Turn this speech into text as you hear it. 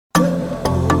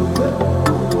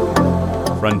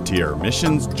Frontier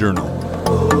Missions Journal.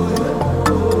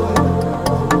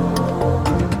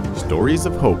 Stories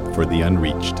of hope for the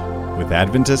unreached with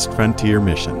Adventist Frontier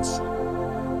Missions.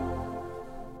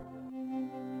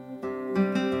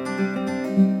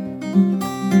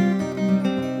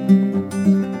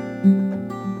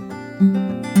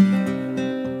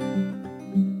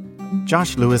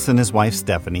 Josh Lewis and his wife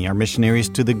Stephanie are missionaries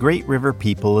to the Great River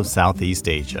people of Southeast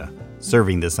Asia,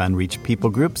 serving this unreached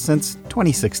people group since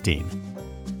 2016.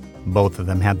 Both of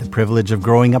them had the privilege of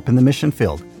growing up in the mission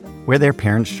field, where their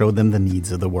parents showed them the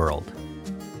needs of the world.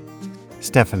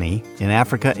 Stephanie, in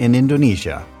Africa and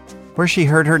Indonesia, where she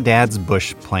heard her dad's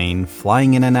bush plane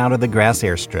flying in and out of the grass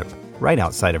airstrip right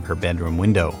outside of her bedroom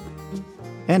window.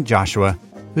 And Joshua,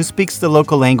 who speaks the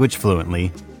local language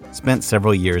fluently, spent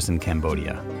several years in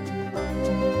Cambodia.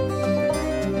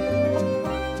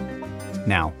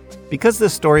 Now, because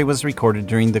this story was recorded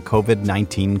during the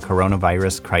COVID-19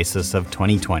 coronavirus crisis of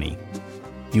 2020,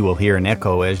 you will hear an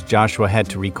echo as Joshua had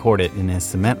to record it in his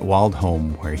cement-walled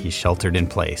home where he sheltered in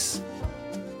place.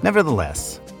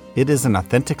 Nevertheless, it is an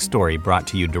authentic story brought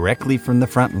to you directly from the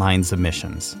front lines of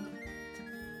missions.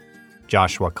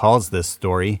 Joshua calls this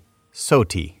story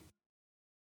Soti.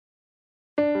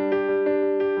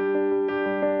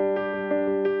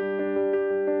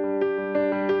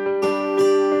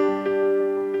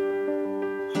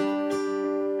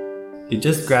 He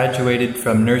just graduated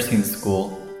from nursing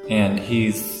school, and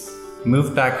he's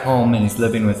moved back home and he's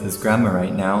living with his grandma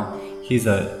right now. He's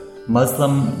a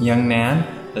Muslim young man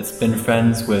that's been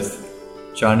friends with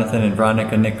Jonathan and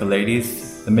Veronica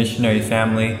Nicolaides, the missionary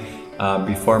family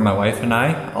before my wife and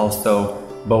I, also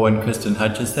Bo and Kristen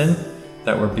Hutchison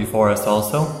that were before us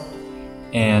also.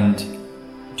 And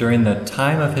during the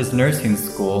time of his nursing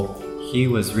school, he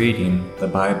was reading the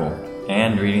Bible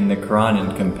and reading the Quran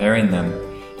and comparing them.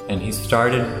 And he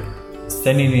started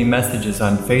sending me messages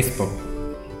on Facebook,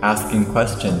 asking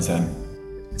questions. And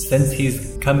since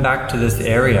he's come back to this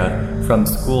area from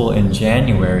school in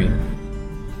January,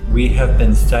 we have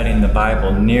been studying the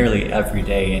Bible nearly every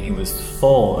day, and he was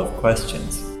full of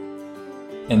questions.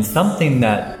 And something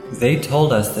that they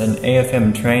told us in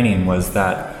AFM training was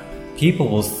that people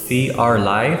will see our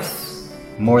lives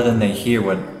more than they hear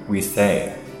what we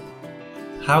say.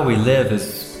 How we live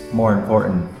is more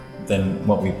important than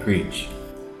what we preach.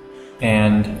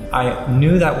 And I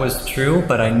knew that was true,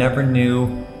 but I never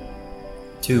knew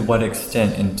to what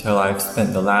extent until I've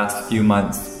spent the last few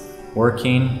months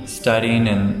working, studying,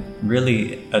 and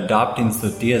really adopting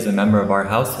Soti as a member of our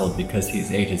household, because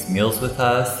he's ate his meals with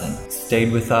us and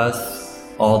stayed with us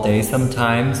all day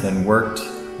sometimes and worked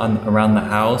around the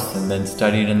house and then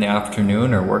studied in the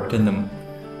afternoon, or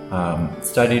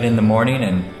studied in the morning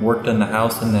and worked in the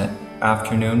house in the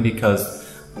afternoon, because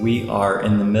we are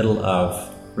in the middle of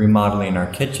remodeling our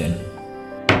kitchen.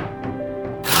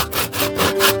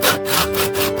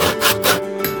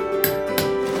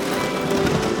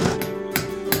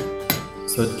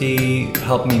 Soti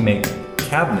helped me make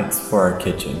cabinets for our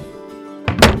kitchen.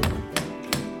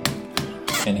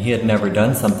 And he had never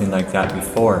done something like that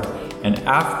before. And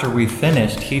after we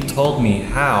finished, he told me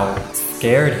how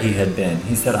scared he had been.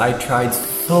 He said, "I tried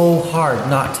so hard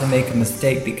not to make a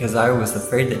mistake because I was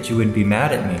afraid that you would be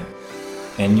mad at me.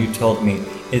 And you told me,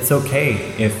 it's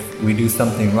okay if we do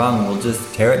something wrong, we'll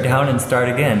just tear it down and start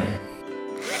again."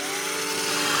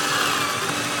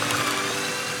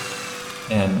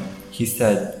 And he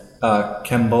said, a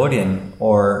Cambodian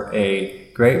or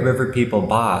a Great River people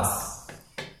boss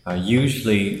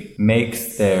usually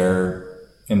makes their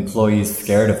employees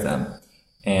scared of them.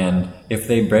 And if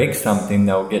they break something,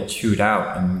 they'll get chewed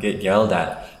out and get yelled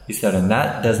at. He said, and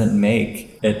that doesn't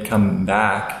make it come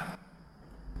back.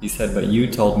 He said, but you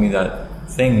told me that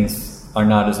things are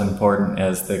not as important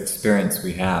as the experience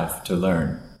we have to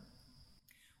learn.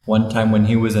 One time when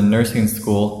he was in nursing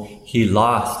school, he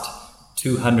lost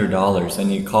 $200,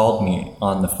 and he called me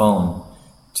on the phone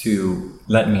to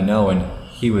let me know, and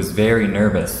he was very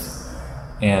nervous.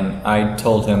 And I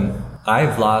told him,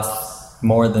 I've lost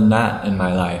more than that in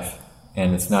my life,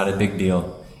 and it's not a big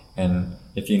deal. And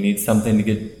if you need something to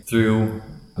get through,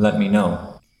 let me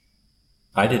know.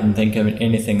 I didn't think of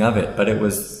anything of it, but it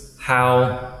was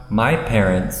how my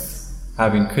parents,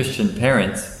 having Christian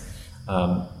parents,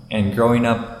 and growing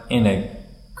up in a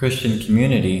Christian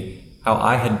community, how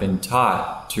I had been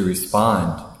taught to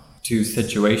respond to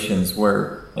situations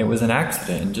where it was an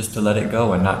accident, and just to let it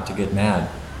go and not to get mad.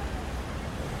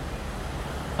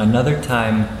 Another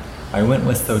time, I went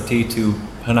with Soti to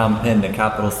Phnom Penh, the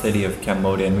capital city of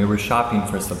Cambodia, and we were shopping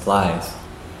for supplies.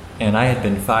 And I had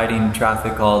been fighting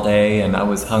traffic all day, and I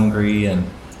was hungry, and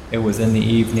it was in the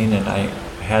evening, and I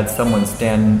had someone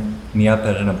stand me up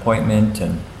at an appointment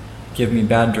and give me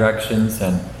bad directions,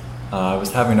 and I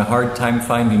was having a hard time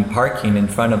finding parking in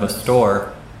front of a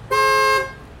store,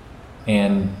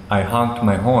 and I honked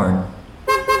my horn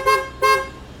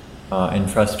in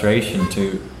frustration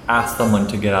to ask someone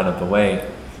to get out of the way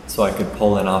so I could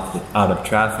pull in out of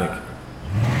traffic.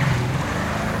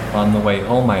 On the way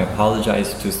home, I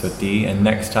apologized to Soti, and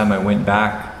next time I went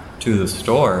back to the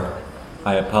store,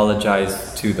 I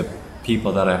apologized to the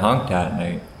people that I honked at,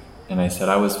 and I said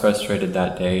I was frustrated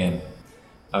that day. And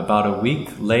about a week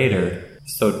later,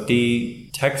 Soti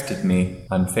texted me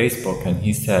on Facebook, and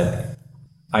he said,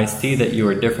 "I see that you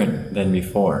are different than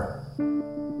before.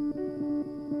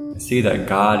 I see that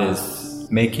God is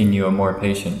making you a more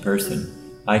patient person.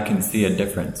 I can see a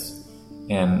difference."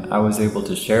 And I was able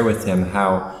to share with him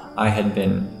how I had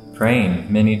been praying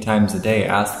many times a day,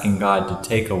 asking God to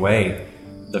take away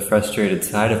the frustrated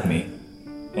side of me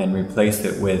and replace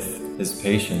it with His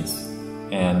patience.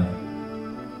 And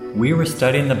we were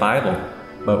studying the Bible,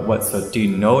 but what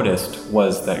Soti noticed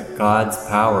was that God's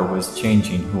power was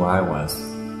changing who I was.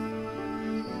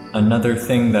 Another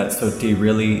thing that Soti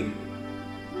really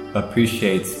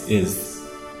appreciates is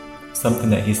something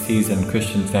that he sees in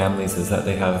Christian families, is that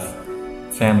they have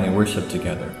family worship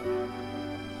together.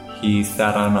 He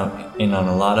sat in on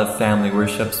a lot of family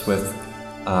worships with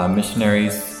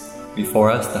missionaries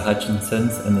before us, the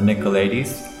Hutchinsons and the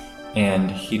Nicolaides, and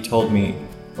he told me,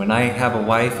 when I have a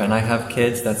wife and I have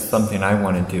kids, that's something I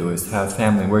want to do, is have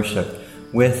family worship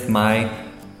with my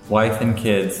wife and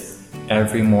kids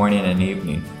every morning and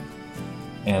evening.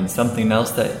 And something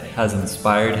else that has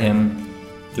inspired him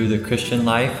through the Christian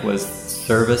life was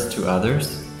service to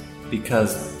others,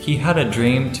 because he had a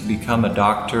dream to become a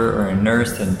doctor or a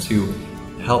nurse and to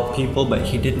help people, but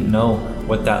he didn't know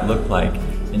what that looked like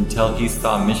until he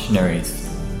saw missionaries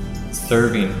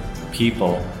serving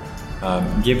people,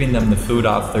 giving them the food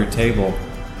off their table,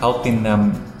 helping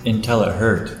them until it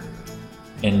hurt.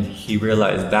 And he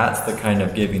realized that's the kind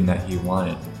of giving that he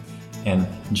wanted. And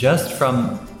just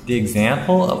from the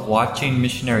example of watching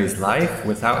missionaries' life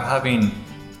without having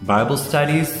Bible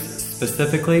studies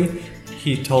specifically,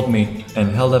 he told me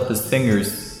and held up his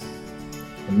fingers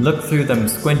and looked through them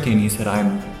squinting. He said,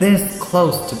 "I'm this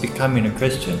close to becoming a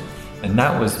Christian." And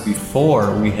that was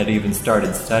before we had even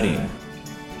started studying.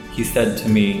 He said to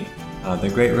me, the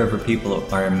Great River people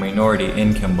are a minority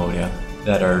in Cambodia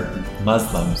that are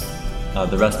Muslims.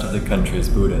 The rest of the country is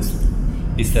Buddhist.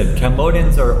 He said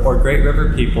Cambodians or Great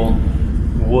River people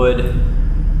would,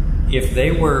 if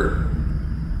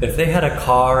they had a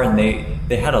car and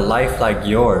they had a life like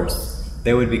yours,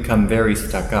 they would become very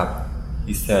stuck up.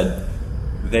 He said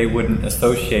they wouldn't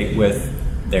associate with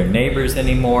their neighbors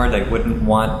anymore. They wouldn't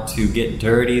want to get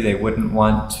dirty. They wouldn't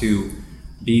want to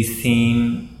be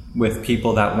seen with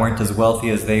people that weren't as wealthy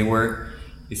as they were.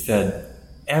 He said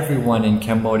everyone in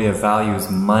Cambodia values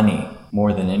money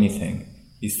more than anything.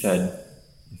 He said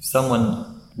if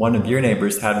one of your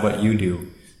neighbors had what you do,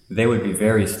 they would be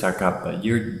very stuck up, but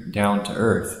you're down to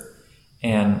earth.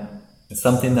 And it's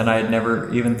something that I had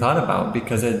never even thought about,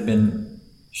 because it had been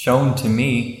shown to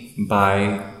me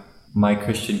by my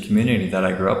Christian community that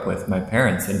I grew up with, my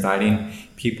parents inviting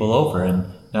people over and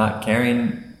not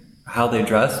caring how they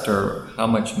dressed or how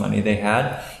much money they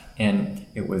had. And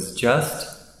it was just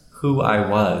who I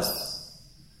was.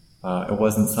 It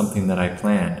wasn't something that I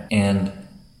planned. And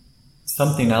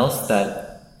something else that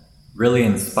really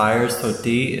inspires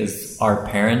Soti is our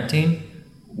parenting.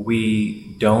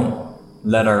 We don't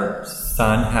let our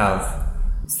son have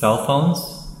cell phones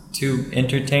to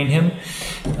entertain him.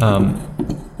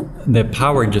 The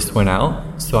power just went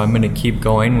out, so I'm going to keep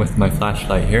going with my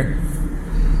flashlight here.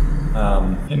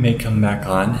 It may come back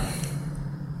on.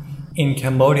 In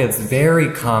Cambodia, it's very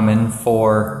common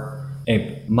for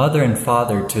a mother and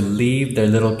father to leave their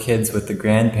little kids with the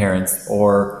grandparents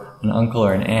or an uncle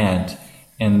or an aunt,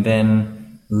 and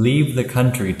then leave the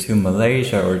country to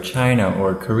Malaysia or China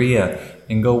or Korea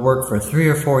and go work for 3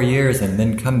 or 4 years and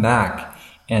then come back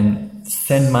and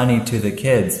send money to the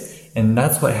kids. And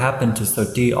that's what happened to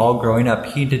Soti all growing up.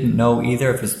 He didn't know either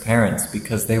of his parents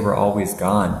because they were always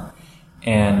gone.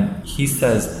 And he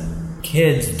says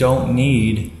kids don't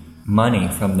need money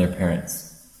from their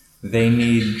parents. They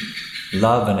need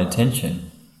love and attention.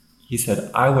 He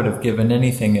said, I would have given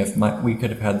anything if we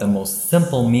could have had the most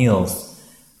simple meals,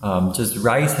 just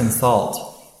rice and salt,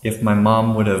 if my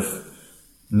mom would have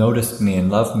noticed me and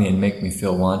loved me and make me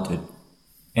feel wanted.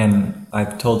 And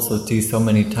I've told Soti so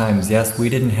many times, yes, we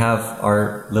didn't have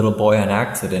our little boy on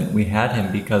accident. We had him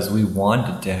because we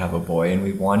wanted to have a boy, and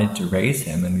we wanted to raise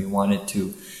him, and we wanted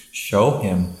to show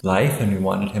him life, and we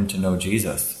wanted him to know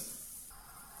Jesus.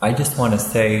 I just want to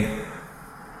say,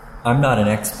 I'm not an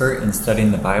expert in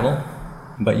studying the Bible,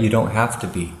 but you don't have to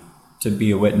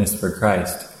be a witness for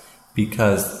Christ,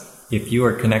 because if you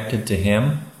are connected to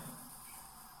Him,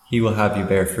 He will have you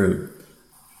bear fruit.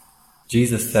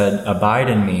 Jesus said, "Abide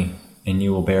in me, and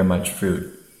you will bear much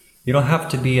fruit." You don't have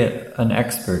to be an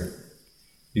expert.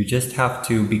 You just have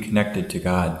to be connected to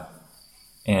God.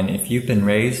 And if you've been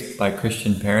raised by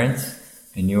Christian parents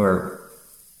and you are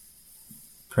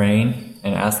praying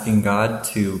and asking God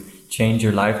to change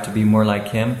your life to be more like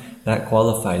Him, that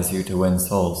qualifies you to win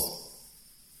souls.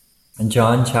 And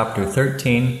John chapter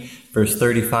 13, verse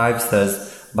 35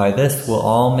 says, "By this will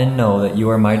all men know that you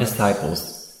are my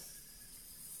disciples,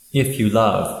 if you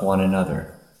love one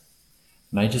another."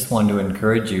 And I just want to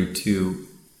encourage you to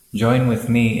join with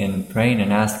me in praying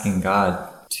and asking God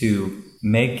to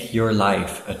make your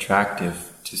life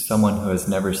attractive to someone who has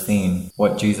never seen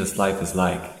what Jesus' life is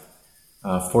like.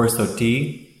 For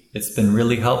Soti, it's been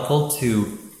really helpful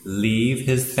to leave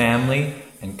his family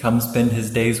and come spend his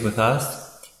days with us,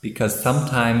 because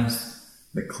sometimes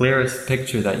the clearest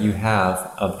picture that you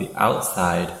have of the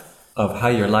outside of how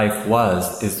your life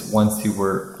was is once you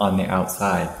were on the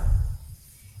outside.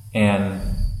 And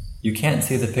you can't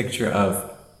see the picture of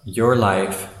your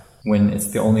life when it's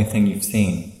the only thing you've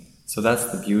seen. So that's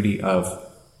the beauty of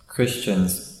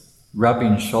Christians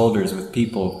rubbing shoulders with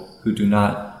people who do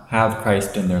not have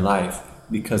Christ in their life,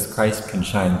 because Christ can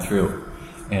shine through.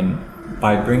 And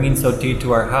by bringing Soti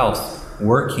to our house,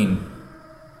 working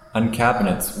on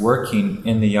cabinets, working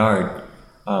in the yard,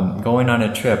 going on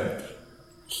a trip,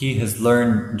 he has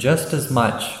learned just as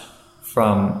much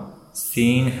from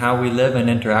seeing how we live and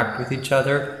interact with each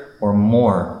other, or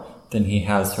more, than he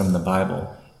has from the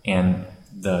Bible. And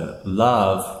the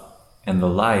love and the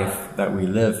life that we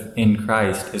live in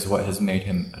Christ is what has made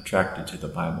him attracted to the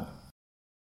Bible.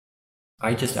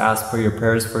 I just ask for your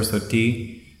prayers for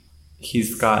Soti.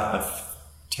 He's got a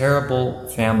terrible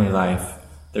family life.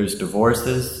 There's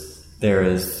divorces, there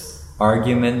is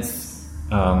arguments,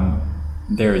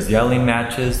 there is yelling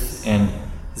matches, and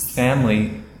his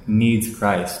family needs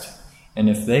Christ. And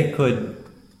if they could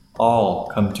all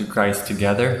come to Christ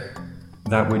together,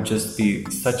 that would just be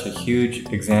such a huge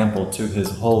example to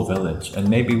his whole village. And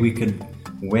maybe we could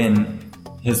win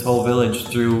his whole village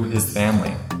through his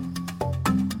family.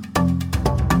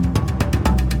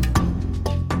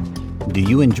 Do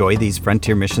you enjoy these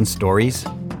Frontier Mission stories?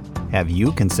 Have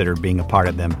you considered being a part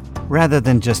of them rather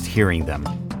than just hearing them?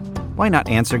 Why not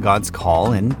answer God's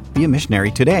call and be a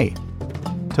missionary today?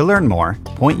 To learn more,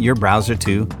 point your browser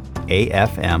to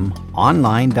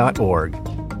afmonline.org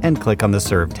and click on the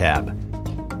Serve tab.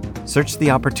 Search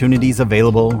the opportunities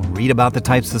available, read about the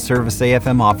types of service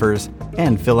AFM offers,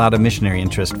 and fill out a missionary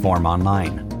interest form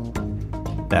online.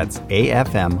 That's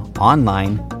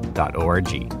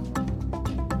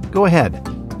afmonline.org. Go ahead.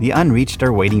 The unreached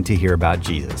are waiting to hear about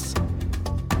Jesus.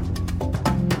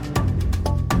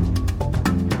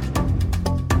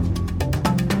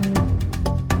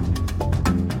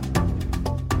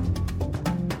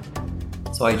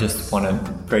 So I just want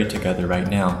to pray together right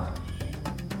now.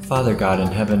 Father God in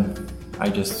heaven, I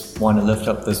just want to lift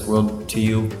up this world to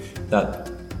you,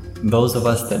 that those of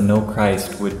us that know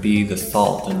Christ would be the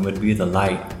salt and would be the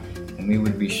light, and we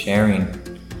would be sharing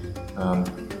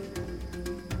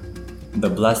the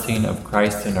blessing of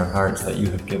Christ in our hearts that you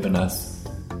have given us,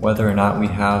 whether or not we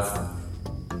have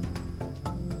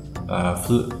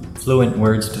fluent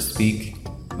words to speak,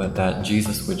 but that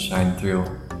Jesus would shine through.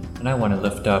 And I want to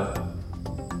lift up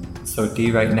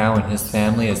Soti right now and his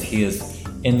family as he is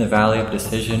in the valley of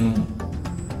decision,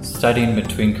 studying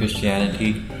between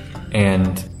Christianity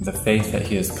and the faith that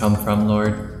he has come from,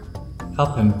 Lord.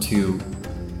 Help him to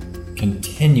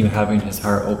continue having his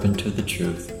heart open to the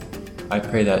truth. I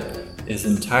pray that his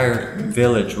entire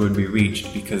village would be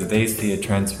reached because they see a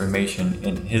transformation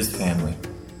in his family.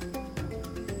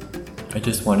 I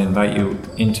just want to invite you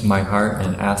into my heart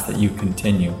and ask that you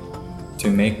continue to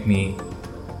make me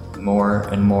more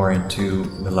and more into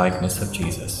the likeness of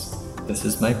Jesus. This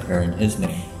is my prayer in his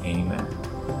name. Amen.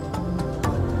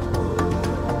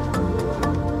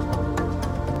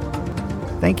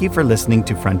 Thank you for listening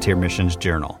to Frontier Missions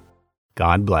Journal.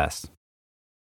 God bless.